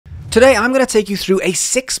Today, I'm going to take you through a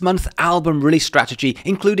 6-month album release strategy,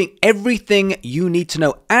 including everything you need to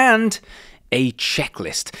know and a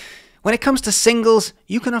checklist. When it comes to singles,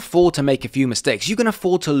 you can afford to make a few mistakes. You can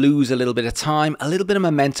afford to lose a little bit of time, a little bit of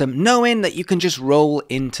momentum, knowing that you can just roll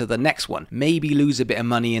into the next one, maybe lose a bit of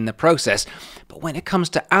money in the process. But when it comes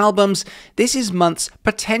to albums, this is months,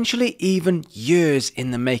 potentially even years in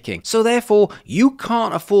the making. So therefore, you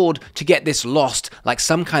can't afford to get this lost like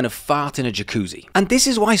some kind of fart in a jacuzzi. And this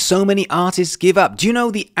is why so many artists give up. Do you know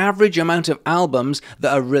the average amount of albums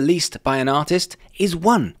that are released by an artist is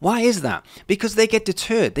 1? Why is that? Because they get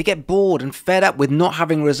deterred, they get bored and fed up with not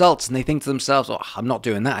having results, and they think to themselves, oh, I'm not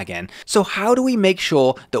doing that again. So how do we make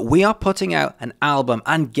sure that we are putting out an album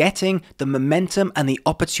and getting the momentum and the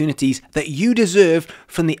opportunities that you deserve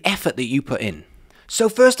from the effort that you put in? So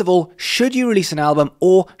first of all, should you release an album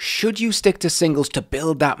or should you stick to singles to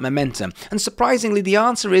build that momentum? And surprisingly, the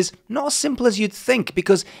answer is not as simple as you'd think,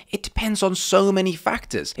 because it depends on so many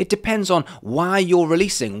factors. It depends on why you're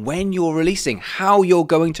releasing, when you're releasing, how you're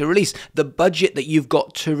going to release, the budget that you've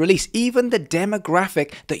got to release, even the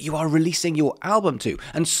demographic that you are releasing your album to.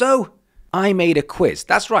 And so I made a quiz.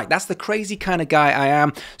 That's right, that's the crazy kind of guy I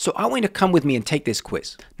am. So I want you to come with me and take this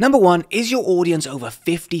quiz. Number 1, is your audience over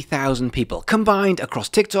 50,000 people combined across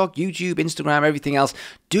TikTok, YouTube, Instagram, everything else?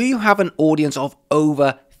 Do you have an audience of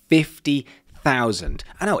over 50,000?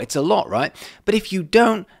 I know, it's a lot, right? But if you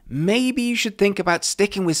don't, maybe you should think about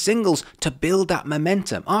sticking with singles to build that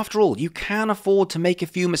momentum. After all, you can afford to make a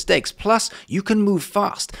few mistakes. Plus, you can move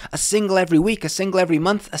fast. A single every week, a single every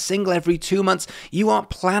month, a single every 2 months. You aren't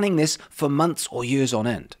planning this for months or years on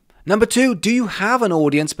end. Number 2, do you have an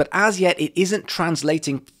audience, but as yet it isn't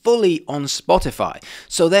translating fully on Spotify?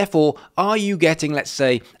 So therefore, are you getting, let's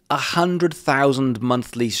say, 100,000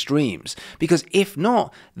 monthly streams? Because if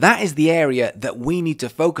not, that is the area that we need to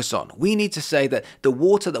focus on. We need to say that the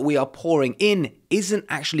water that we are pouring in isn't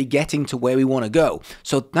actually getting to where we want to go.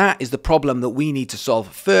 So that is the problem that we need to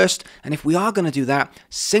solve first. And if we are going to do that,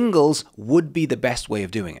 singles would be the best way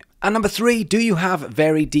of doing it. And number 3, do you have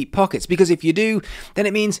very deep pockets? Because if you do, then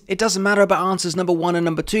it means it doesn't matter about answers number 1 and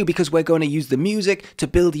number 2, because we're going to use the music to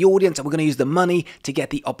build the audience and we're going to use the money to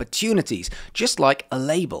get the opportunities, just like a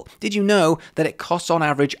label. Did you know that it costs on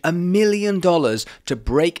average $1 million to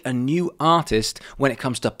break a new artist when it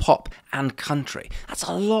comes to pop and country? That's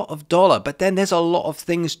a lot of dollar, but then there's a lot of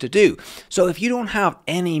things to do. So if you don't have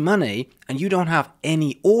any money and you don't have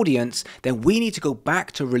any audience, then we need to go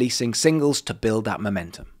back to releasing singles to build that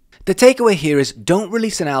momentum. The takeaway here is don't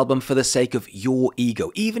release an album for the sake of your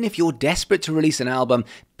ego. Even if you're desperate to release an album,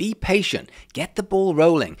 be patient, get the ball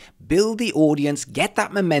rolling, build the audience, get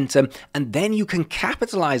that momentum, and then you can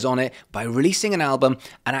capitalize on it by releasing an album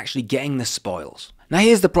and actually getting the spoils. Now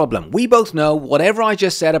here's the problem. We both know whatever I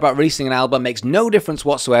just said about releasing an album makes no difference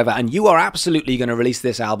whatsoever, and you are absolutely going to release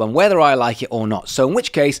this album whether I like it or not. So in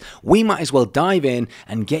which case, we might as well dive in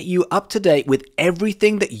and get you up to date with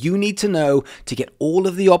everything that you need to know to get all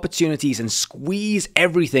of the opportunities and squeeze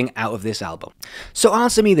everything out of this album. So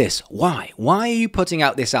answer me this, why? Why are you putting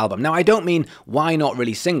out this album? Now I don't mean why not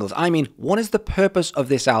release singles. I mean, what is the purpose of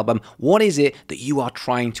this album? What is it that you are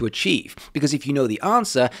trying to achieve? Because if you know the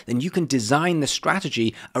answer, then you can design the strategy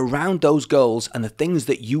around those goals and the things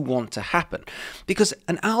that you want to happen. Because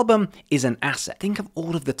an album is an asset. Think of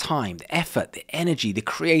all of the time, the effort, the energy, the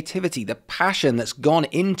creativity, the passion that's gone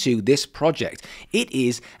into this project. It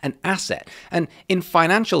is an asset. And in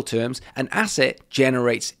financial terms, an asset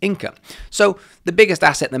generates income. So the biggest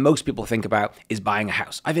asset that most people think about is buying a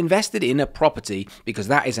house. I've invested in a property because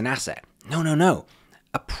that is an asset. No.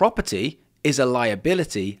 A property is a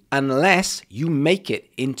liability unless you make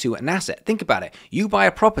it into an asset. Think about it. You buy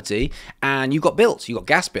a property and you got bills. You got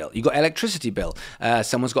gas bill, you got electricity bill,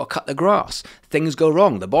 someone's got to cut the grass, things go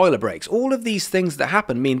wrong, the boiler breaks. All of these things that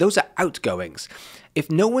happen mean those are outgoings. If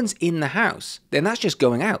no one's in the house, then that's just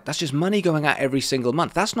going out. That's just money going out every single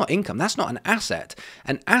month. That's not income. That's not an asset.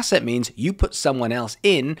 An asset means you put someone else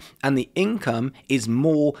in and the income is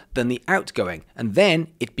more than the outgoing. And then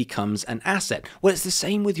it becomes an asset. Well, it's the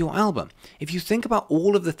same with your album. If you think about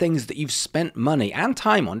all of the things that you've spent money and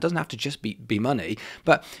time on, it doesn't have to just be money,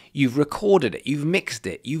 but you've recorded it, you've mixed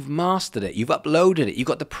it, you've mastered it, you've uploaded it, you've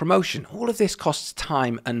got the promotion. All of this costs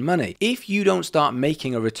time and money. If you don't start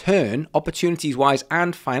making a return, opportunities-wise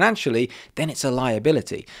and financially, then it's a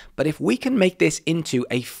liability. But if we can make this into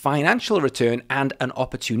a financial return and an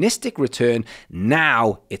opportunistic return,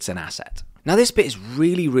 now it's an asset. Now this bit is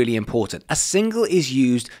really, really important. A single is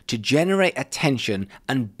used to generate attention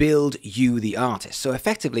and build you, the artist. So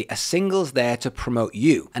effectively, a single's there to promote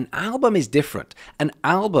you. An album is different. An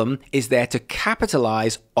album is there to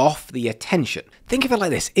capitalize off the attention. Think of it like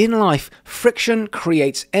this. In life, friction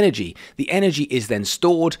creates energy. The energy is then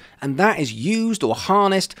stored, and that is used or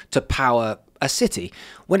harnessed to power a city.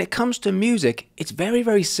 When it comes to music, it's very,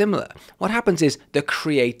 very similar. What happens is the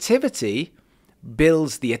creativity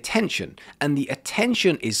builds the attention, and the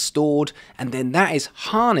attention is stored, and then that is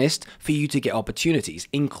harnessed for you to get opportunities,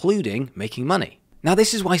 including making money. Now,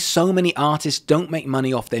 this is why so many artists don't make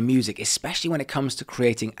money off their music, especially when it comes to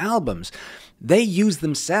creating albums. They use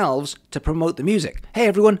themselves to promote the music. Hey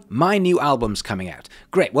everyone, my new album's coming out.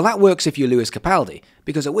 Great, well that works if you're Lewis Capaldi,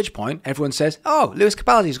 because at which point everyone says, oh, Lewis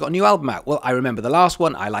Capaldi's got a new album out. Well, I remember the last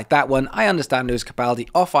one, I like that one, I understand Lewis Capaldi,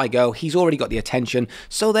 off I go, he's already got the attention,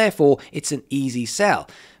 so therefore it's an easy sell.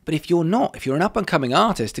 But if you're not, if you're an up-and-coming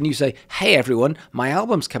artist and you say, hey everyone, my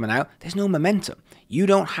album's coming out, there's no momentum. You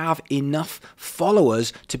don't have enough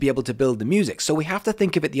followers to be able to build the music. So we have to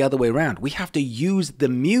think of it the other way around. We have to use the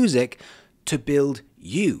music to build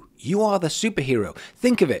you. You are the superhero.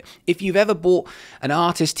 Think of it. If you've ever bought an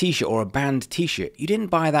artist t-shirt or a band t-shirt, you didn't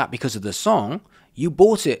buy that because of the song. You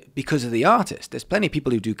bought it because of the artist. There's plenty of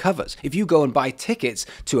people who do covers. If you go and buy tickets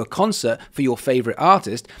to a concert for your favorite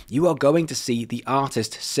artist, you are going to see the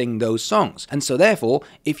artist sing those songs. And so therefore,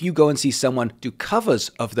 if you go and see someone do covers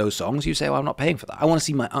of those songs, you say, well, I'm not paying for that. I want to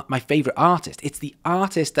see my favorite artist. It's the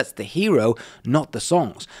artist that's the hero, not the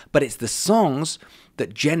songs. But it's the songs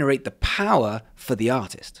that generate the power for the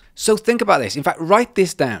artist. So think about this. In fact, write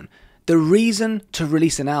this down. The reason to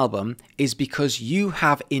release an album is because you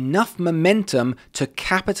have enough momentum to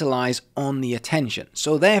capitalize on the attention.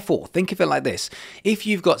 So therefore, think of it like this. If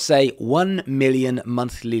you've got, say, 1 million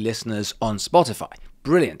monthly listeners on Spotify,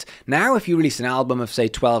 brilliant. Now, if you release an album of, say,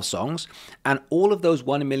 12 songs, and all of those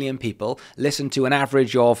 1 million people listen to an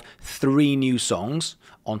average of 3 new songs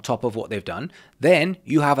on top of what they've done, then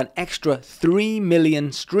you have an extra 3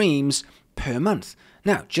 million streams per month.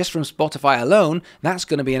 Now, just from Spotify alone, that's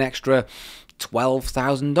going to be an extra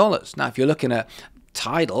 $12,000. Now, if you're looking at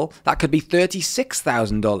Tidal, that could be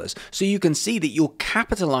 $36,000. So you can see that you're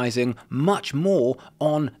capitalizing much more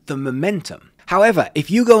on the momentum. However, if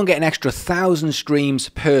you go and get an extra 1,000 streams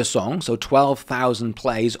per song, so 12,000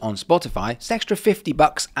 plays on Spotify, it's an extra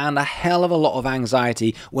 $50 and a hell of a lot of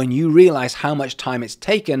anxiety when you realize how much time it's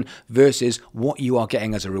taken versus what you are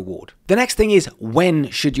getting as a reward. The next thing is, when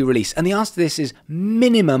should you release? And the answer to this is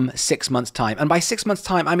minimum 6 months' time. And by 6 months'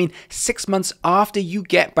 time, I mean 6 months after you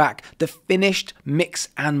get back the finished mix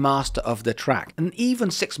and master of the track. And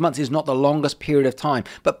even 6 months is not the longest period of time,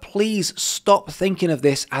 but please stop thinking of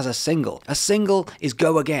this as a single. A single is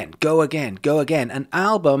go again, go again, go again. An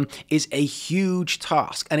album is a huge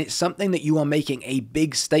task, and it's something that you are making a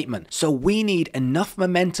big statement. So we need enough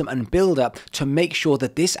momentum and build up to make sure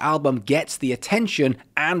that this album gets the attention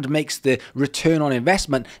and makes the return on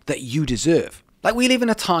investment that you deserve. Like, we live in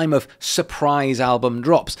a time of surprise album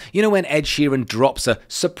drops. You know when Ed Sheeran drops a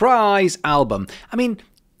surprise album? I mean,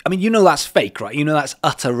 you know that's fake, right? You know that's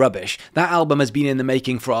utter rubbish. That album has been in the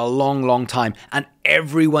making for a long, long time, and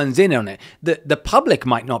everyone's in on it. The public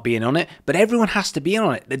might not be in on it, but everyone has to be in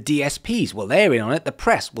on it. The DSPs, well, they're in on it. The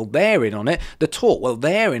press, well, they're in on it. The tour, well,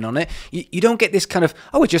 they're in on it. You don't get this kind of,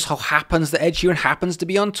 oh, it just so happens that Ed Sheeran happens to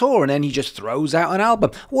be on tour, and then he just throws out an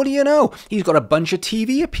album. What do you know? He's got a bunch of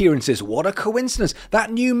TV appearances. What a coincidence.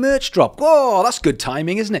 That new merch drop. Whoa, that's good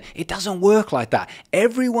timing, isn't it? It doesn't work like that.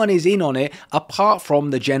 Everyone is in on it apart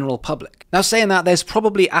from the general public. Now, saying that, there's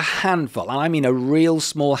probably a handful, and I mean a real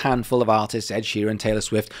small handful of artists, Ed Sheeran, Taylor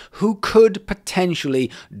Swift, who could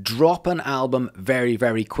potentially drop an album very,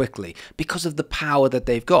 very quickly because of the power that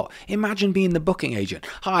they've got. Imagine being the booking agent.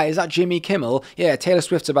 Hi, is that Jimmy Kimmel? Yeah, Taylor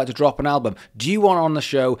Swift's about to drop an album. Do you want on the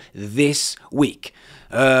show this week?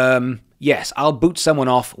 Yes, I'll boot someone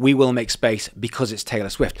off, we will make space because it's Taylor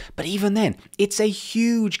Swift. But even then, it's a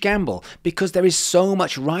huge gamble because there is so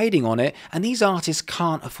much riding on it, and these artists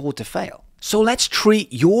can't afford to fail. So let's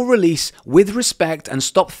treat your release with respect and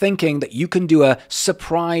stop thinking that you can do a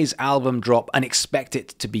surprise album drop and expect it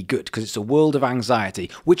to be good, because it's a world of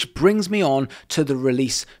anxiety, which brings me on to the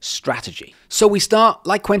release strategy. So we start,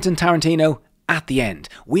 like Quentin Tarantino, at the end.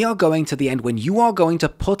 We are going to the end when you are going to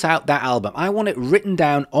put out that album. I want it written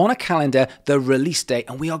down on a calendar, the release date,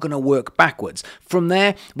 and we are going to work backwards. From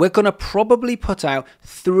there, we're going to probably put out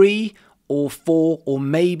 3 or 4 or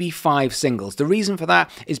maybe 5 singles. The reason for that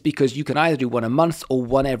is because you can either do one a month or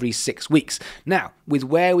one every 6 weeks. Now, with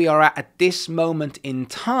where we are at this moment in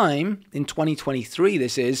time, in 2023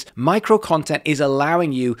 this is, micro content is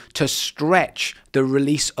allowing you to stretch the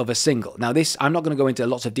release of a single. Now this, I'm not going to go into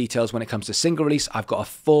lots of details when it comes to single release. I've got a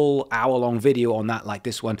full hour-long video on that like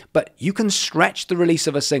this one, but you can stretch the release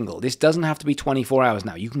of a single. This doesn't have to be 24 hours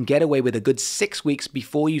now. You can get away with a good 6 weeks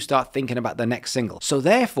before you start thinking about the next single. So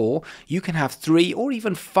therefore, you can have 3 or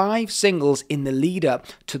even 5 singles in the lead up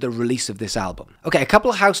to the release of this album. Okay, a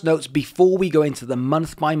couple of house notes before we go into the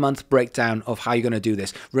month-by-month breakdown of how you're going to do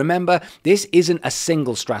this. Remember, this isn't a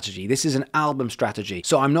single strategy. This is an album strategy.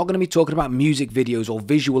 So I'm not going to be talking about music videos or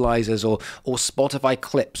visualizers or Spotify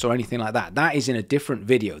clips or anything like that. That is in a different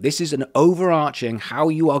video. This is an overarching how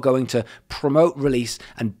you are going to promote, release,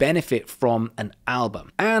 and benefit from an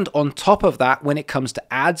album. And on top of that, when it comes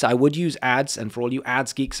to ads, I would use ads, and for all you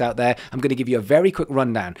ads geeks out there, I'm going to give you a very quick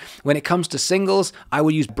rundown. When it comes to singles, I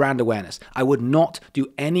would use brand awareness. I would not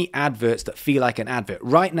do any adverts that feel like an advert.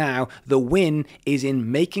 Right now, the win is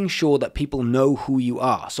in making sure that people know who you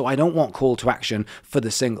are. So I don't want call to action for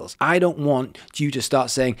the singles. I don't want you to start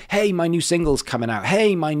saying, hey, my new single's coming out.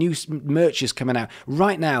 Hey, my new merch is coming out.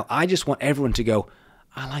 Right now, I just want everyone to go,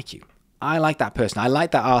 I like you. I like that person. I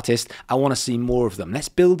like that artist. I want to see more of them. Let's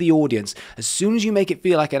build the audience. As soon as you make it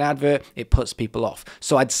feel like an advert, it puts people off.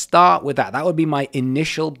 So I'd start with that. That would be my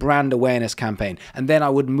initial brand awareness campaign. And then I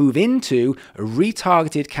would move into a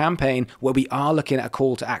retargeted campaign where we are looking at a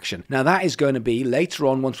call to action. Now that is going to be later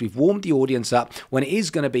on once we've warmed the audience up, when it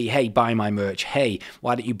is going to be, hey, buy my merch. Hey,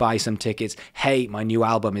 why don't you buy some tickets? Hey, my new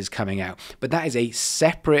album is coming out. But that is a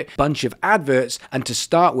separate bunch of adverts. And to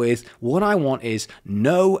start with, what I want is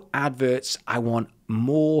no adverts. I want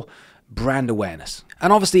more brand awareness.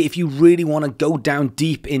 And obviously, if you really want to go down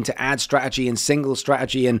deep into ad strategy and single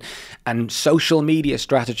strategy and social media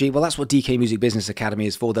strategy, well, that's what DK Music Business Academy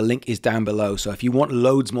is for. The link is down below. So if you want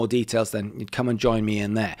loads more details, then come and join me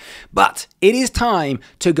in there. But it is time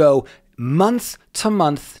to go month to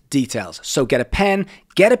month details. So get a pen,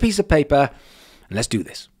 get a piece of paper, and let's do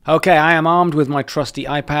this. Okay, I am armed with my trusty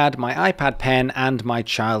iPad, my iPad pen, and my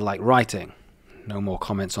childlike writing. No more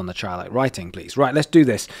comments on the childlike writing, please. Right, let's do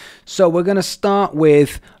this. So we're going to start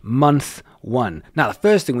with month 1. Now, the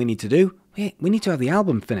first thing we need to do, we need to have the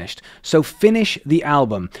album finished. So finish the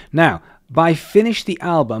album. Now, by finish the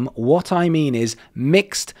album, what I mean is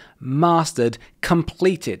mixed, mastered,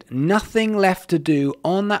 completed. Nothing left to do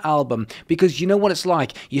on that album, because you know what it's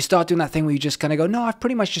like. You start doing that thing where you just kind of go, no, I've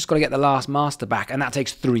pretty much just got to get the last master back, and that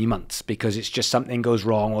takes 3 months because it's just something goes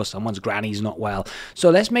wrong or someone's granny's not well. So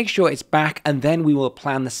let's make sure it's back, and then we will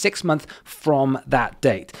plan the 6th month from that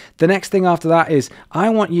date. The next thing after that is I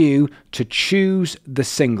want you to choose the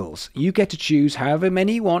singles. You get to choose however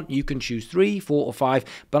many you want. You can choose 3, 4, or 5,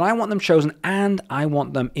 but I want them chosen and I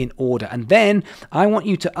want them in order. And then I want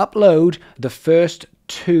you to upload the first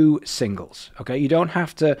 2 singles. Okay, you don't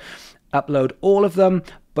have to upload all of them,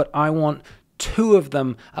 but I want 2 of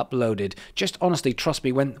them uploaded. Just honestly, trust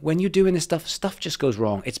me, when you're doing this stuff just goes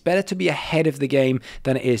wrong. It's better to be ahead of the game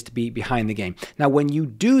than it is to be behind the game. Now, when you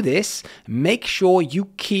do this, make sure you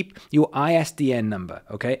keep your ISDN number,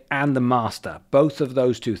 okay, and the master, both of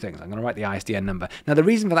those 2 things. I'm going to write the ISDN number. Now, the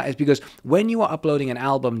reason for that is because when you are uploading an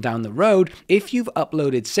album down the road, if you've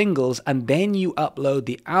uploaded singles and then you upload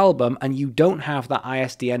the album and you don't have that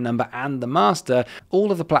ISDN number and the master,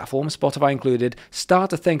 all of the platforms, Spotify included,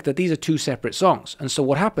 start to think that these are 2 separate songs. And so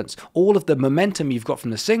what happens? All of the momentum you've got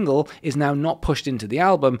from the single is now not pushed into the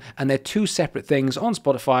album, and they're 2 separate things on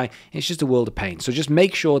Spotify. It's just a world of pain. So just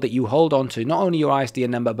make sure that you hold on to not only your ISDN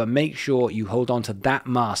number, but make sure you hold on to that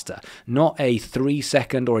master, not a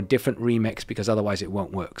 3-second or a different remix, because otherwise it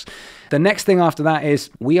won't work. The next thing after that is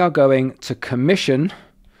we are going to commission,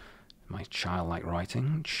 my childlike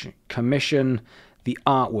writing, commission the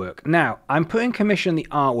artwork. Now, I'm putting commission the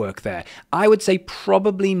artwork there. I would say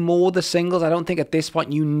probably more the singles. I don't think at this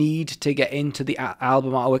point you need to get into the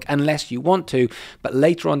album artwork unless you want to, but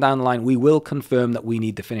later on down the line, we will confirm that we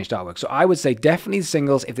need the finished artwork. So I would say definitely the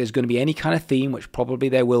singles. If there's going to be any kind of theme, which probably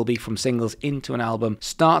there will be from singles into an album,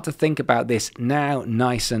 start to think about this now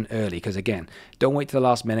nice and early, because again, don't wait to the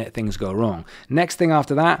last minute, things go wrong. Next thing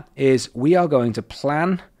after that is we are going to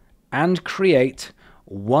plan and create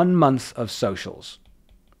 1 month of socials.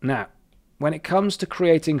 Now, when it comes to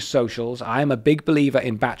creating socials, I'm a big believer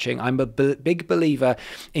in batching. I'm a big believer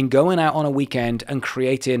in going out on a weekend and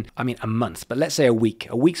creating, a month, but let's say a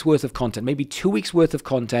week's worth of content, maybe 2 weeks worth of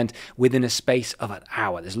content within a space of an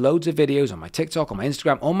hour. There's loads of videos on my TikTok, on my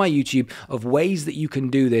Instagram, on my YouTube of ways that you can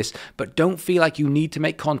do this, but don't feel like you need to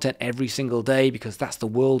make content every single day, because that's the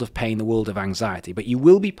world of pain, the world of anxiety. But you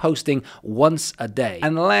will be posting once a day,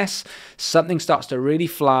 unless something starts to really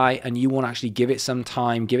fly and you want to actually give it some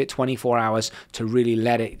time, give it 24 hours to really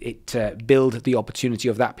let it build the opportunity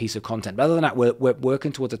of that piece of content. But other than that, we're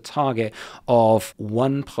working towards a target of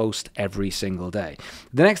 1 post every single day.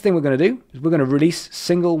 The next thing we're going to do is we're going to release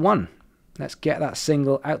single 1. Let's get that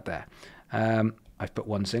single out there. I've put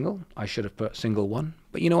 1 single. I should have put single 1,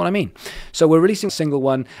 but you know what I mean. So we're releasing single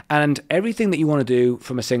 1, and everything that you want to do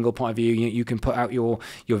from a single point of view, you can put out your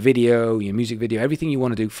video, your music video, everything you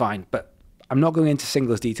want to do, fine. But I'm not going into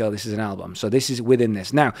singles detail. This is an album, so this is within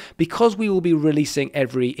this. Now, because we will be releasing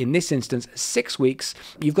in this instance, 6 weeks,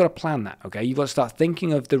 you've got to plan that, okay? You've got to start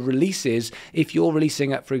thinking of the releases. If you're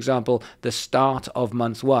releasing at, for example, the start of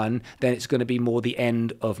month 1, then it's going to be more the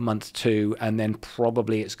end of month 2, and then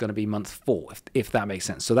probably it's going to be month 4, if that makes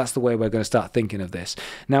sense. So that's the way we're going to start thinking of this.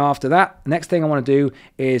 Now, after that, next thing I want to do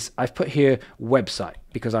is I've put here website,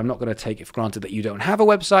 because I'm not going to take it for granted that you don't have a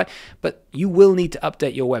website, but you will need to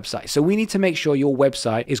update your website. So we need to make sure your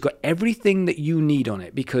website has got everything that you need on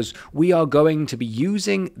it, because we are going to be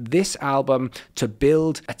using this album to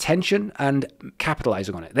build attention and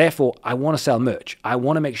capitalizing on it. Therefore, I want to sell merch. I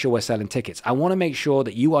want to make sure we're selling tickets. I want to make sure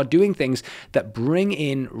that you are doing things that bring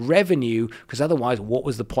in revenue, because otherwise, what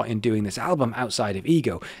was the point in doing this album outside of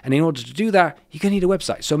ego? And in order to do that, you're going to need a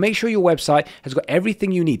website. So make sure your website has got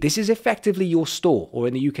everything you need. This is effectively your store, or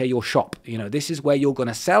in the UK, your shop. This is where you're going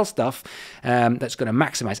to sell stuff that's going to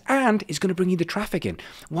maximize, and it's going to bring you the traffic in.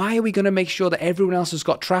 Why are we going to make sure that everyone else has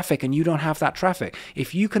got traffic and you don't have that traffic?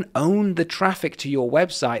 If you can own the traffic to your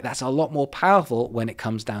website, that's a lot more powerful when it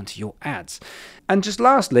comes down to your ads. And just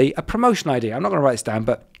lastly, a promotion idea. I'm not going to write this down,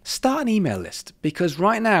 but start an email list, because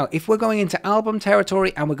right now, if we're going into album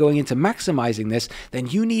territory and we're going into maximizing this, then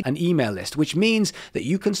you need an email list, which means that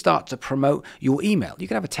you can start to promote your email. You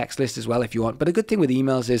can have a text list as well if you want, but a good thing with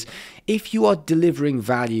emails is if you are delivering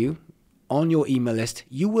value on your email list,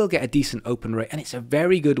 you will get a decent open rate, and it's a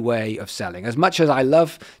very good way of selling. As much as I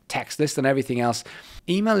love text lists and everything else,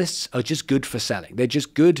 email lists are just good for selling. They're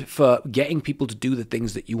just good for getting people to do the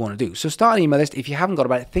things that you want to do. So start an email list. If you haven't got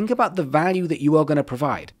about it, think about the value that you are going to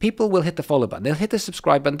provide. People will hit the follow button. They'll hit the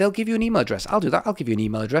subscribe button. They'll give you an email address. I'll do that. I'll give you an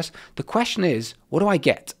email address. The question is, what do I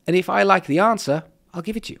get? And if I like the answer, I'll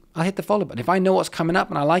give it to you. I'll hit the follow button. If I know what's coming up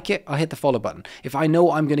and I like it, I'll hit the follow button. If I know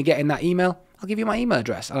what I'm going to get in that email, I'll give you my email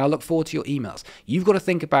address, and I look forward to your emails. You've got to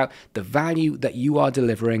think about the value that you are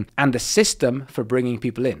delivering and the system for bringing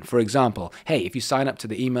people in. For example, hey, if you sign up to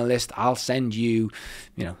the email list, I'll send you,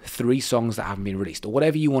 3 songs that haven't been released, or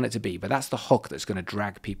whatever you want it to be. But that's the hook that's going to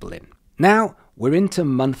drag people in. Now, we're into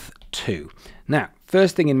month 2. Now,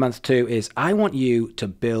 first thing in month 2 is I want you to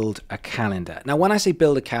build a calendar. Now, when I say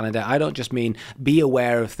build a calendar, I don't just mean be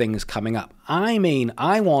aware of things coming up. I mean,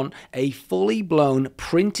 I want a fully blown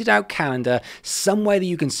printed out calendar somewhere that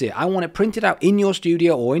you can see it. I want it printed out in your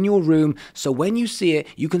studio or in your room, so when you see it,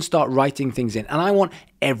 you can start writing things in. And I want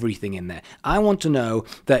everything in there. I want to know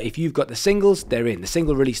that if you've got the singles, they're in. The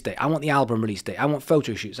single release date. I want the album release date. I want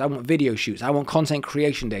photo shoots. I want video shoots. I want content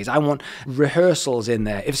creation days. I want rehearsals in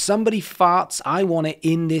there. If somebody farts, I want it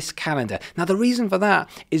in this calendar. Now, the reason for that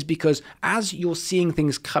is because as you're seeing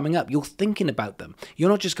things coming up, you're thinking about them. You're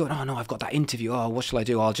not just going, oh no, I've got that interview. Oh, what shall I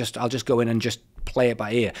do? I'll just go in and just play it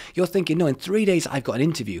by ear. You're thinking, no, in 3 days I've got an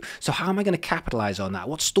interview. So how am I going to capitalize on that?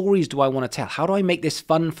 What stories do I want to tell? How do I make this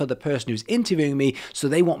fun for the person who's interviewing me so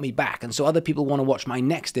they want me back, and so other people want to watch my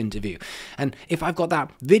next interview? And if I've got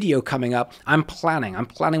that video coming up, I'm planning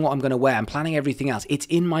what I'm going to wear. I'm planning everything else. It's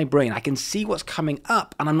in my brain. I can see what's coming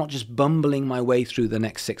up, and I'm not just bumbling my way through the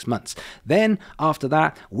next 6 months. Then after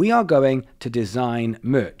that, we are going to design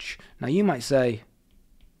merch. Now you might say,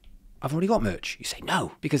 I've already got merch. You say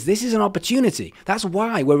no, because this is an opportunity. That's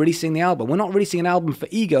why we're releasing the album. We're not releasing an album for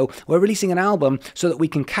ego. We're releasing an album so that we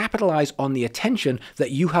can capitalize on the attention that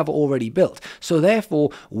you have already built. So therefore,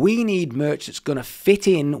 we need merch that's going to fit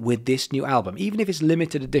in with this new album, even if it's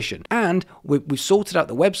limited edition. And we've sorted out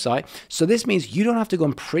the website. So this means you don't have to go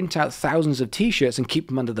and print out thousands of t-shirts and keep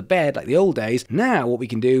them under the bed like the old days. Now what we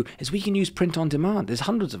can do is we can use print on demand. There's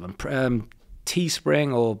hundreds of them.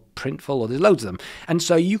 Teespring or Printful, or there's loads of them. And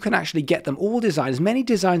so you can actually get them all designed, as many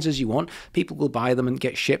designs as you want. People will buy them and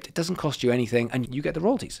get shipped. It doesn't cost you anything, and you get the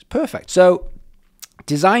royalties. Perfect. So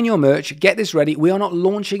design your merch, get this ready. We are not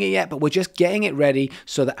launching it yet, but we're just getting it ready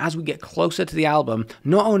so that as we get closer to the album,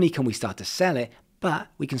 not only can we start to sell it, but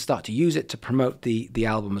we can start to use it to promote the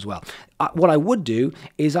album as well. What I would do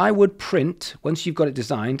is I would print, once you've got it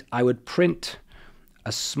designed, I would print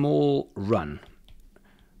a small run.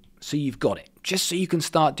 So you've got it, just so you can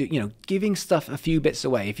start giving stuff a few bits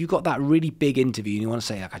away. If you've got that really big interview and you want to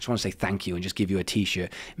say, like, I just want to say thank you and just give you a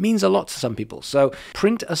t-shirt, it means a lot to some people. So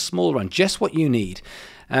print a small run, just what you need,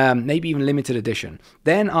 maybe even limited edition.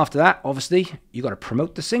 Then after that, obviously, you got to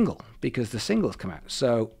promote the single because the single's come out.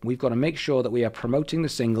 So we've got to make sure that we are promoting the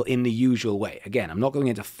single in the usual way. Again, I'm not going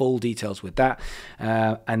into full details with that.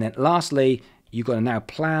 And then lastly, you've got to now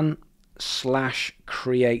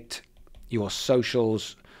plan/create your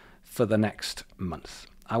socials for the next month.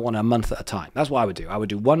 I want a month at a time. That's what I would do. I would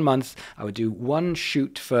do 1 month. I would do one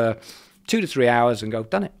shoot for 2 to 3 hours and go,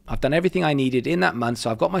 done it. I've done everything I needed in that month, so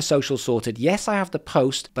I've got my social sorted. Yes, I have to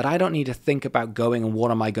post, but I don't need to think about going and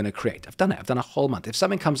what am I going to create. I've done it. I've done a whole month. If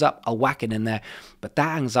something comes up, I'll whack it in there, but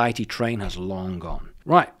that anxiety train has long gone.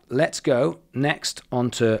 Right, let's go next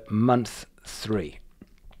on to month 3.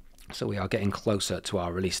 So we are getting closer to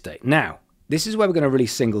our release date. Now, this is where we're going to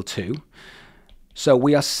release single 2. So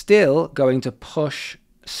we are still going to push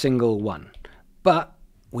single 1, but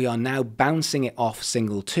we are now bouncing it off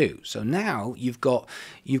single 2. So now you've got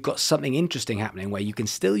something interesting happening where you can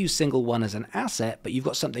still use single 1 as an asset, but you've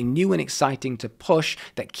got something new and exciting to push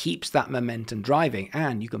that keeps that momentum driving,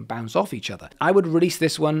 and you can bounce off each other. I would release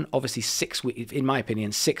this one, obviously 6 weeks, in my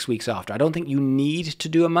opinion, 6 weeks after. I don't think you need to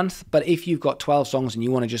do a month, but if you've got 12 songs and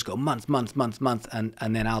you want to just go month,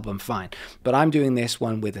 and then album, fine. But I'm doing this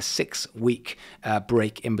one with a 6-week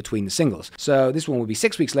break in between the singles. So this one will be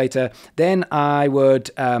 6 weeks later. Then I would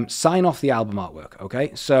sign off the album artwork,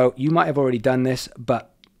 okay? So you might have already done this,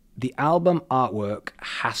 but the album artwork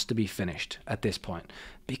has to be finished at this point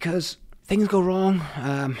because things go wrong,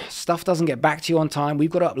 stuff doesn't get back to you on time.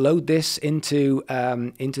 We've got to upload this into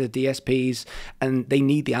the DSPs, and they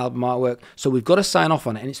need the album artwork. So we've got to sign off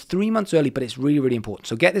on it, and it's 3 months early, but it's really, really important.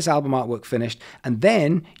 So get this album artwork finished, and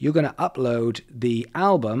then you're going to upload the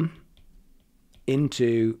album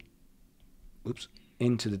into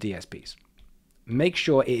the DSPs. Make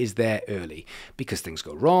sure it is there early because things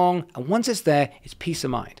go wrong. And once it's there, it's peace of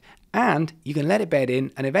mind. And you can let it bed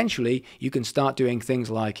in, and eventually you can start doing things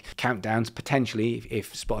like countdowns, potentially,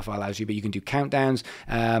 if Spotify allows you, but you can do countdowns.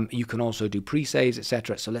 You can also do pre-saves,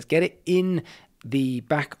 etc. So let's get it in the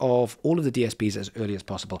back of all of the DSPs as early as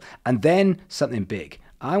possible. And then something big.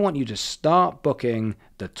 I want you to start booking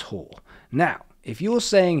the tour. Now, if you're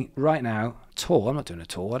saying right now, tour, I'm not doing a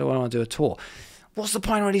tour. Why do I want to do a tour? What's the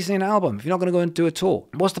point of releasing an album if you're not going to go and do a tour?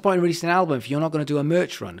 What's the point of releasing an album if you're not going to do a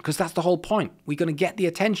merch run? Because that's the whole point. We're going to get the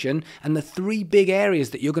attention, and the 3 big areas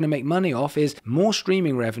that you're going to make money off is more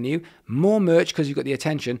streaming revenue, more merch because you've got the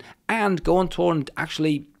attention, and go on tour and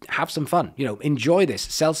actually have some fun. Enjoy this.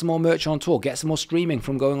 Sell some more merch on tour. Get some more streaming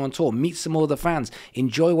from going on tour. Meet some more of the fans.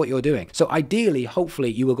 Enjoy what you're doing. So ideally,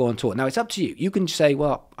 hopefully, you will go on tour. Now, it's up to you. You can say,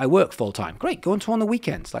 well, I work full time. Great. Go on tour on the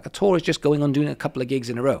weekends. Like a tour is just going on doing a couple of gigs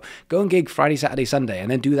in a row. Go and gig Friday, Saturday, Sunday, and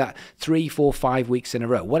then do that 3, 4, 5 weeks in a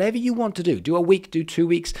row. Whatever you want to do. Do a week, do 2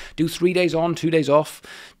 weeks, do 3 days on, 2 days off.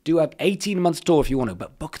 Do an 18-month tour if you want to,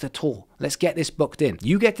 but book the tour. Let's get this booked in.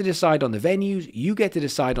 You get to decide on the venues. You get to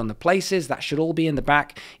decide on the places. That should all be in the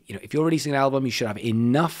back. If you're releasing an album, you should have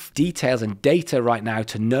enough details and data right now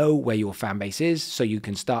to know where your fan base is so you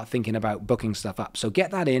can start thinking about booking stuff up. So get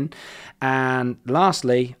that in. And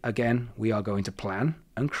lastly, again, we are going to plan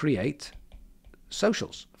and create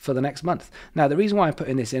socials for the next month. Now, the reason why I'm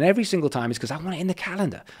putting this in every single time is because I want it in the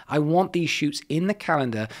calendar. I want these shoots in the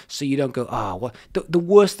calendar so you don't go, what the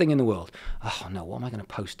worst thing in the world. Oh no, what am I going to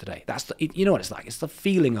post today? You know what it's like. It's the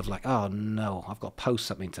feeling of like, oh no, I've got to post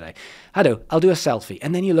something today. I'll do a selfie.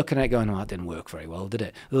 And then you're looking at it going, that didn't work very well, did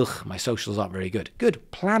it? Ugh, my socials aren't very good. Good,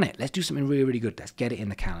 plan it. Let's do something really, really good. Let's get it in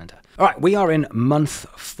the calendar. All right, we are in month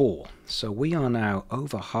 4. So we are now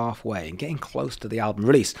over halfway and getting close to the album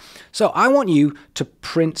release. So I want you to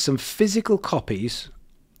print some physical copies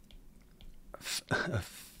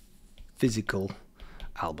of physical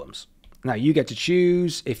albums. Now, you get to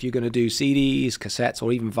choose if you're going to do CDs, cassettes,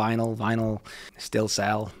 or even vinyl. Vinyl still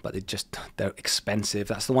sell, but they're expensive.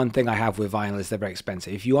 That's the one thing I have with vinyl is they're very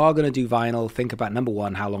expensive. If you are going to do vinyl, think about, number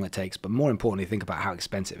one, how long it takes, but more importantly, think about how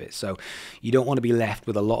expensive it is. So you don't want to be left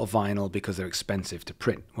with a lot of vinyl because they're expensive to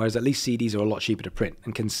print, whereas at least CDs are a lot cheaper to print.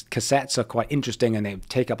 And cassettes are quite interesting, and they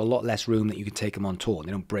take up a lot less room that you can take them on tour, and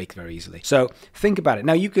they don't break very easily. So think about it.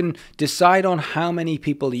 Now, you can decide on how many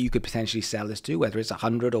people that you could potentially sell this to, whether it's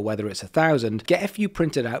 100 or whether it's 1,000, get a few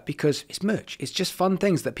printed out because it's merch. It's just fun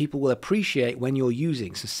things that people will appreciate when you're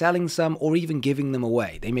using. So selling some or even giving them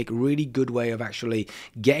away. They make a really good way of actually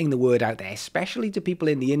getting the word out there, especially to people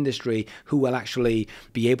in the industry who will actually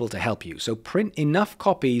be able to help you. So print enough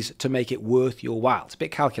copies to make it worth your while. It's a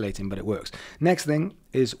bit calculating, but it works. Next thing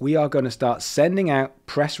is we are going to start sending out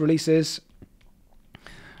press releases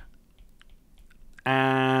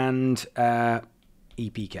and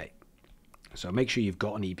EPK. So make sure you've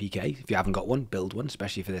got an EPK. If you haven't got one, build one,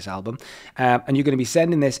 especially for this album. And you're going to be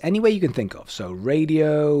sending this any way you can think of. So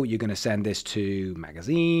radio, you're going to send this to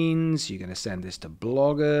magazines, you're going to send this to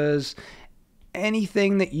bloggers,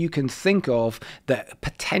 anything that you can think of that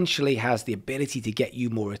potentially has the ability to get you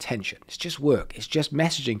more attention. It's just work. It's just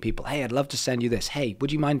messaging people. Hey, I'd love to send you this. Hey,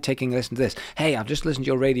 would you mind taking a listen to this? Hey, I've just listened to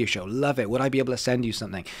your radio show. Love it. Would I be able to send you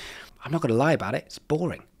something? I'm not going to lie about it. It's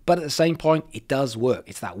boring. But at the same point, it does work.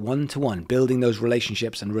 It's that one-to-one, building those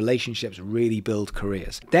relationships, and relationships really build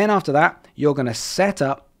careers. Then after that, you're going to set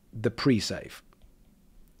up the pre-save.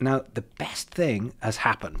 Now, the best thing has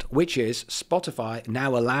happened, which is Spotify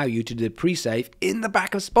now allow you to do the pre-save in the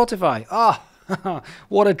back of Spotify. Oh,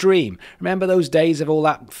 what a dream. Remember those days of all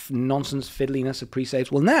that nonsense fiddliness of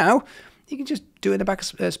pre-saves? Well, now you can just do it in the back of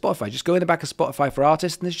Spotify. Just go in the back of Spotify for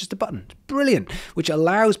artists, and there's just a button. It's brilliant, which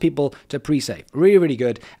allows people to pre-save. Really, really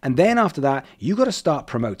good. And then after that, you got to start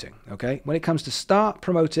promoting, okay? When it comes to start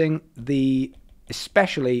promoting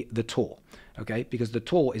especially the tour. Okay, because the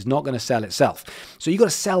tour is not going to sell itself. So you got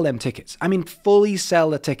to sell them tickets. I mean, fully sell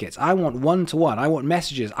the tickets. I want one-to-one. I want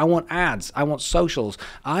messages. I want ads. I want socials.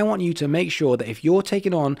 I want you to make sure that if you're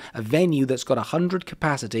taking on a venue that's got 100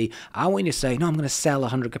 capacity, I want you to say, no, I'm going to sell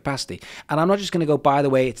 100 capacity. And I'm not just going to go, by the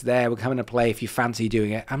way, it's there. We're coming to play if you fancy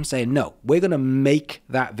doing it. I'm saying, no, we're going to make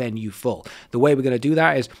that venue full. The way we're going to do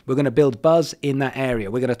that is we're going to build buzz in that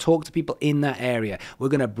area. We're going to talk to people in that area. We're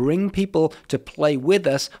going to bring people to play with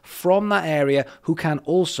us from that area who can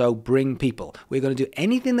also bring people. We're going to do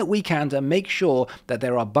anything that we can to make sure that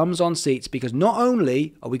there are bums on seats, because not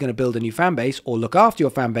only are we going to build a new fan base or look after your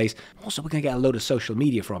fan base, also we're going to get a load of social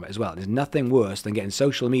media from it as well. There's nothing worse than getting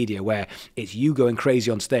social media where it's you going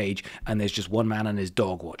crazy on stage and there's just one man and his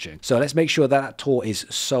dog watching. So let's make sure that that tour is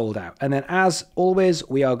sold out. And then as always,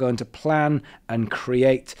 we are going to plan and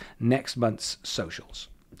create next month's socials.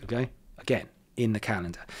 Okay? Again, in the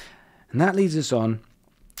calendar. And that leads us on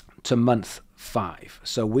to month 5.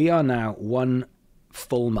 So we are now 1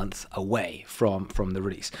 full month away from the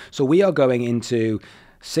release. So we are going into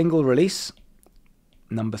single release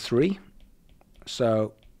number 3.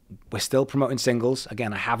 So we're still promoting singles.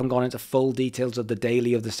 Again, I haven't gone into full details of the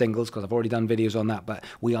daily of the singles because I've already done videos on that, but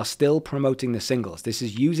we are still promoting the singles. This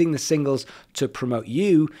is using the singles to promote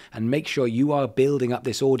you and make sure you are building up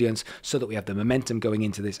this audience so that we have the momentum going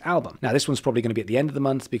into this album. Now, this one's probably going to be at the end of the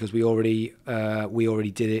month because we already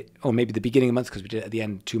did it, or maybe the beginning of the month because we did it at the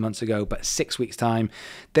end 2 months ago, but 6 weeks time.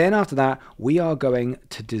 Then after that, we are going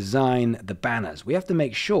to design the banners. We have to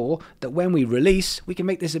make sure that when we release, we can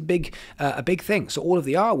make this a big thing. So all of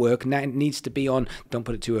the artwork now needs to be on, don't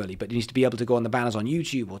put it too early, but it needs to be able to go on the banners on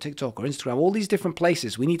YouTube or TikTok or Instagram, all these different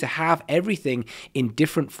places. We need to have everything in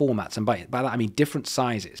different formats, and by that I mean different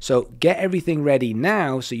sizes. So get everything ready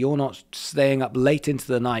now so you're not staying up late into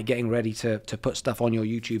the night getting ready to put stuff on your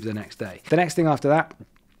YouTube the next day. The next thing after that,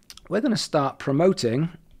 we're going to start promoting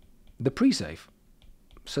the pre-save.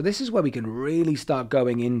 So this is where we can really start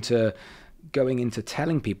going into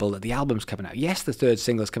telling people that the album's coming out. Yes, the 3rd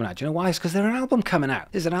single's coming out. Do you know why? It's because there's an album coming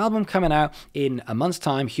out. There's an album coming out in a month's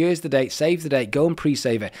time. Here's the date. Save the date. Go and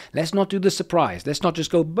pre-save it. Let's not do the surprise. Let's not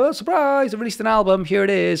just go, surprise, I released an album. Here it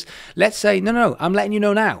is. Let's say, no, I'm letting you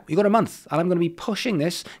know now. You've got a month, and I'm going to be pushing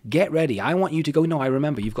this. Get ready. I want you to go, no, I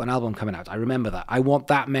remember. You've got an album coming out. I remember that. I want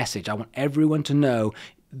that message. I want everyone to know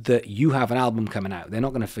that you have an album coming out. They're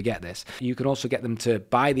not going to forget this. You can also get them to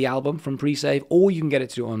buy the album from pre-save, or you can get it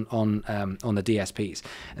to on the DSPs.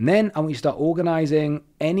 And then I want you to start organizing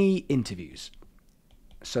any interviews.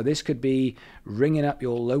 So this could be ringing up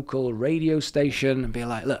your local radio station and be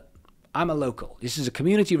like, look, I'm a local. This is a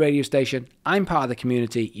community radio station. I'm part of the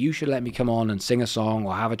community. You should let me come on and sing a song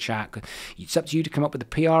or have a chat. It's up to you to come up with the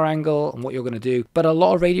PR angle and what you're going to do. But a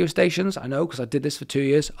lot of radio stations, I know because I did this for 2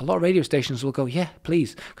 years, a lot of radio stations will go, yeah,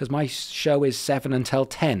 please, because my show is 7 until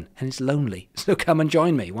 10 and it's lonely. So come and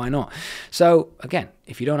join me. Why not? So again,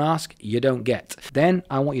 if you don't ask, you don't get. Then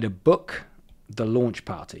I want you to book the launch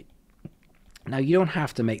party. Now, you don't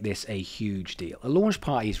have to make this a huge deal. A launch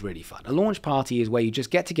party is really fun. A launch party is where you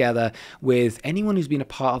just get together with anyone who's been a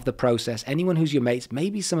part of the process, anyone who's your mates,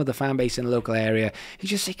 maybe some of the fan base in the local area. You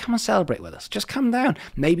just say, come and celebrate with us. Just come down.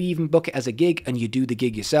 Maybe even book it as a gig and you do the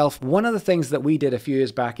gig yourself. One of the things that we did a few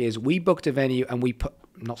years back is we booked a venue and we put,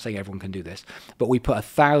 not saying everyone can do this, but we put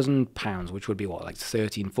 £1,000, which would be what, like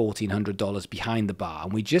 $1,400 behind the bar.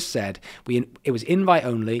 And we just said, it was invite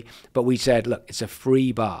only, but we said, look, it's a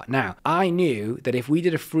free bar. Now, I knew that if we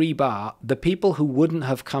did a free bar, the people who wouldn't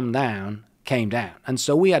have come down came down. And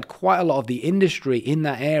so we had quite a lot of the industry in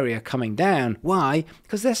that area coming down. Why?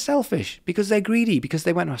 Because they're selfish, because they're greedy, because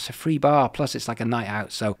they went, oh, it's a free bar, plus it's like a night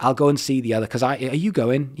out, so I'll go and see the other, because are you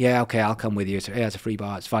going? Yeah, okay, I'll come with you. So, yeah, it's a free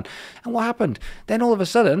bar, it's fun. And what happened? Then all of a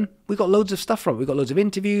sudden, we got loads of stuff from it. We got loads of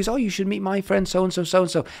interviews. Oh, you should meet my friend so-and-so,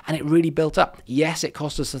 so-and-so. And it really built up. Yes, it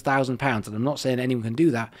cost us £1,000, and I'm not saying anyone can do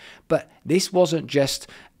that, but this wasn't just...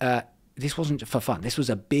 this wasn't for fun. This was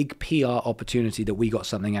a big PR opportunity that we got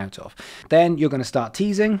something out of. Then you're going to start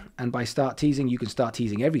teasing, and by start teasing, you can start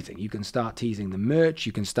teasing everything. You can start teasing the merch.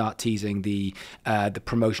 You can start teasing the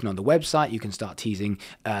promotion on the website. You can start teasing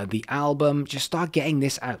the album. Just start getting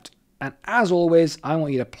this out. And as always, I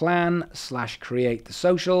want you to plan/create the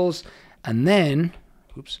socials, and then,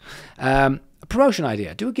 a promotion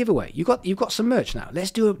idea. Do a giveaway. You've got some merch now.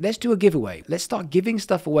 Let's do a giveaway. Let's start giving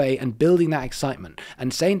stuff away and building that excitement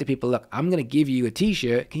and saying to people, look, I'm going to give you a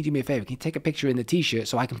t-shirt. Can you do me a favor? Can you take a picture in the t-shirt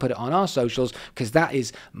so I can put it on our socials? Because that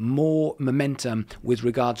is more momentum with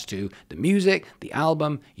regards to the music, the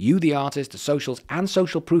album, you, the artist, the socials, and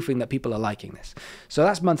social proofing that people are liking this. So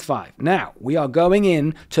that's month 5. Now we are going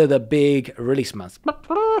in to the big release month.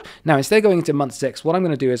 Now, instead of going into month 6, what I'm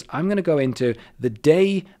going to do is I'm going to go into the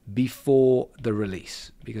day before the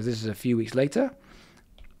release, because this is a few weeks later.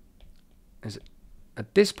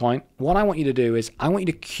 At this point, what I want you to do is I want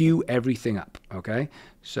you to queue everything up, okay?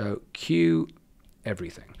 So queue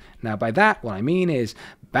everything. Now, by that, what I mean is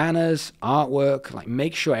banners, artwork, like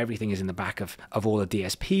make sure everything is in the back of all the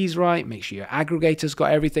DSPs, right? Make sure your aggregators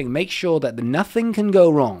got everything. Make sure that nothing can go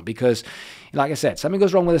wrong, because, like I said, something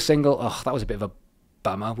goes wrong with a single, oh, that was a bit of a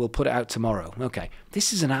bummer, we'll put it out tomorrow. Okay,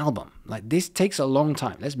 this is an album. Like, this takes a long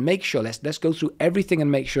time. Let's make sure, let's go through everything and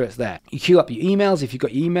make sure it's there. You queue up your emails if you've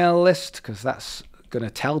got your email list, because that's going to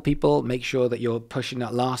tell people. Make sure that you're pushing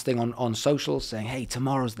that last thing on socials, saying, hey,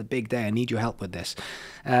 tomorrow's the big day, I need your help with this.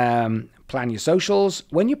 Plan your socials.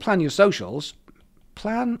 When you plan your socials,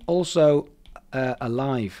 plan also a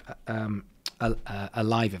live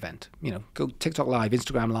event. You know, go TikTok live,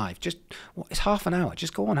 Instagram live. Just, it's half an hour.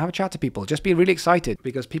 Just go on, have a chat to people. Just be really excited,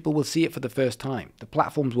 because people will see it for the first time. The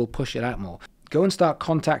platforms will push it out more. Go and start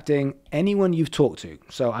contacting anyone you've talked to.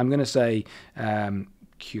 So I'm going to say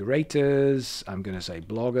curators. I'm going to say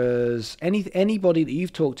bloggers. Anybody that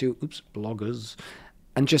you've talked to. Oops, bloggers.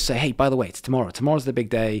 And just say, hey, by the way, it's tomorrow. Tomorrow's the big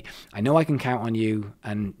day. I know I can count on you,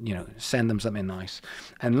 and, you know, send them something nice.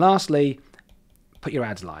 And lastly, put your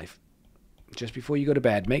ads live. Just before you go to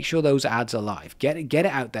bed, make sure those ads are live. Get it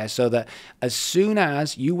out there so that as soon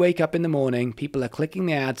as you wake up in the morning, people are clicking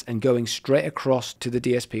the ads and going straight across to the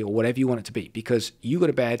DSP or whatever you want it to be. Because you go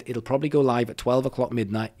to bed, it'll probably go live at 12 o'clock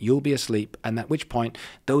midnight. You'll be asleep, and at which point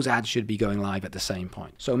those ads should be going live at the same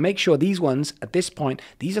point. So make sure these ones, at this point,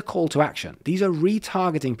 these are call to action. These are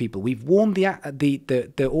retargeting people. We've warmed the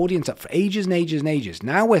audience up for ages and ages and ages.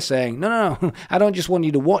 Now we're saying, no, I don't just want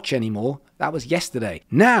you to watch anymore. That was yesterday.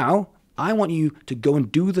 Now, I want you to go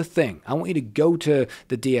and do the thing. I want you to go to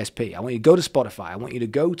the DSP. I want you to go to Spotify. I want you to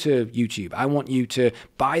go to YouTube. I want you to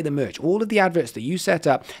buy the merch. All of the adverts that you set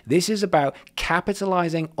up, this is about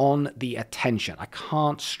capitalizing on the attention. I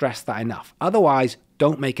can't stress that enough. Otherwise,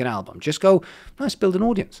 don't make an album. Just go, let's build an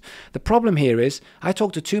audience. The problem here is I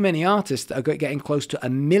talk to too many artists that are getting close to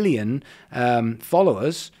 1 million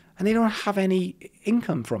followers, and they don't have any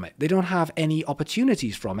income from it. They don't have any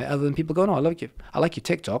opportunities from it other than people going, oh, I like your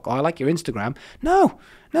TikTok, or I like your Instagram. No.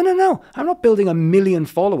 I'm not building 1 million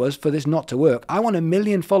followers for this not to work. I want 1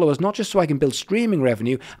 million followers, not just so I can build streaming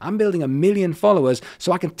revenue. I'm building 1 million followers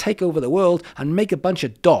so I can take over the world and make a bunch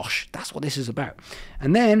of dosh. That's what this is about.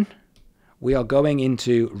 And then we are going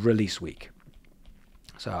into release week.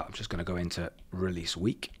 So I'm just going to go into release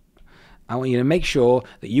week. I want you to make sure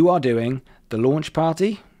that you are doing the launch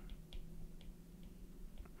party.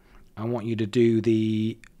 I want you to do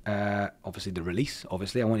the, obviously the release,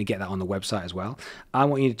 obviously. I want you to get that on the website as well. I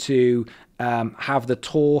want you to have the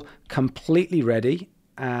tour completely ready,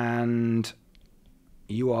 and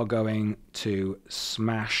you are going to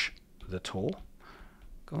smash the tour.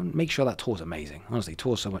 Go and make sure that tour's amazing. Honestly,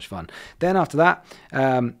 tour's so much fun. Then after that,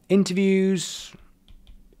 interviews,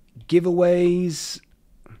 giveaways,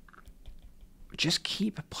 just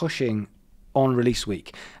keep pushing on release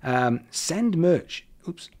week. Send merch.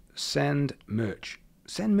 Send merch.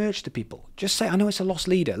 Send merch to people. Just say, I know it's a lost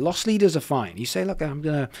leader. Lost leaders are fine. You say, look, I'm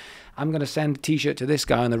gonna send a t-shirt to this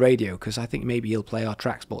guy on the radio because I think maybe he'll play our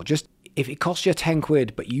tracks more. Just if it costs you 10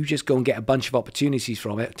 quid, but you just go and get a bunch of opportunities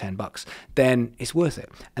from it, 10 bucks, then it's worth it.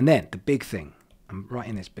 And then the big thing, I'm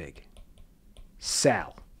writing this big.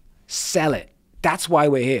 Sell. Sell it. That's why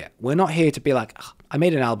we're here. We're not here to be like, oh, I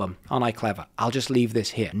made an album, aren't I clever? I'll just leave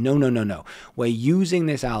this here. No, no, no, no. We're using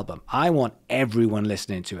this album. I want everyone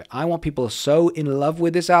listening to it. I want people so in love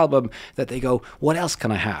with this album that they go, what else can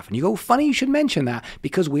I have? And you go, funny you should mention that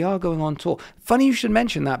because we are going on tour. Funny you should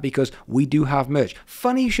mention that because we do have merch.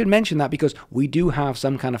 Funny you should mention that because we do have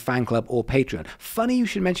some kind of fan club or Patreon. Funny you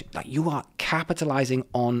should mention that you are capitalizing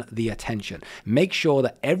on the attention. Make sure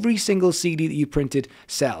that every single CD that you printed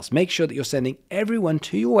sells. Make sure that you're sending everyone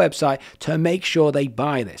to your website to make sure they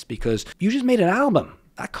buy this because you just made an album.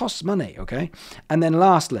 That costs money, okay? And then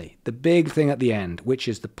lastly, the big thing at the end, which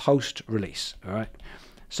is the post-release, all right?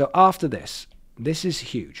 So after this, this is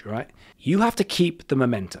huge, right? You have to keep the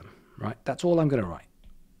momentum, right? That's all I'm going to write.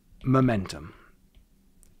 Momentum.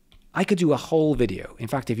 I could do a whole video. In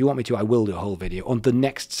fact, if you want me to, I will do a whole video on the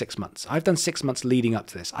next 6 months. I've done 6 months leading up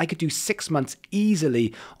to this. I could do 6 months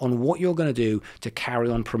easily on what you're going to do to carry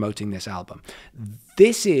on promoting this album.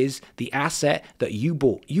 This is the asset that you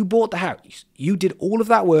bought. You bought the house. You did all of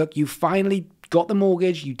that work. You finally got the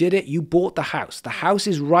mortgage. You did it. You bought the house. The house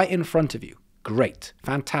is right in front of you. Great.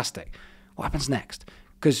 Fantastic. What happens next?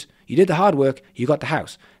 Because you did the hard work, you got the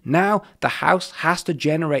house. Now the house has to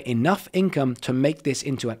generate enough income to make this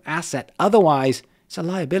into an asset. Otherwise, it's a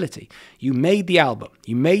liability. You made the album.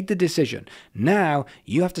 You made the decision. Now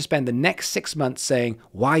you have to spend the next 6 months saying,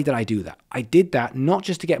 why did I do that? I did that not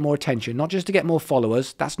just to get more attention, not just to get more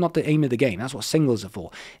followers. That's not the aim of the game. That's what singles are for.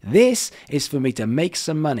 This is for me to make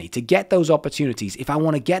some money, to get those opportunities. If I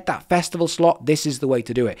want to get that festival slot, this is the way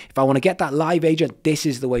to do it. If I want to get that live agent, this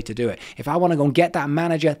is the way to do it. If I want to go and get that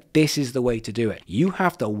manager, this is the way to do it. You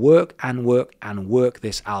have to work and work and work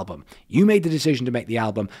this album. You made the decision to make the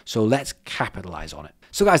album, so let's capitalize on it.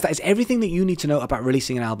 So guys, that is everything that you need to know about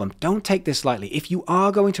releasing an album. Don't take this lightly. If you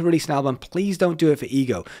are going to release an album, please don't do it for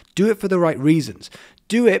ego. Do it for the right reasons.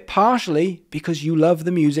 Do it partially because you love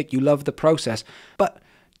the music, you love the process, but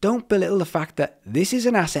don't belittle the fact that this is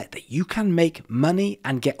an asset that you can make money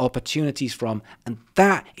and get opportunities from, and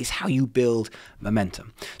that is how you build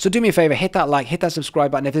momentum. So do me a favor, hit that like, hit that subscribe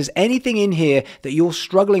button. If there's anything in here that you're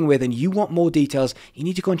struggling with and you want more details, you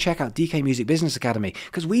need to go and check out DK Music Business Academy,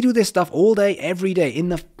 because we do this stuff all day, every day, in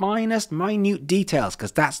the finest, minute details,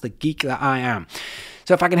 because that's the geek that I am.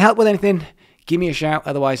 So if I can help with anything, give me a shout.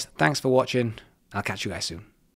 Otherwise, thanks for watching. I'll catch you guys soon.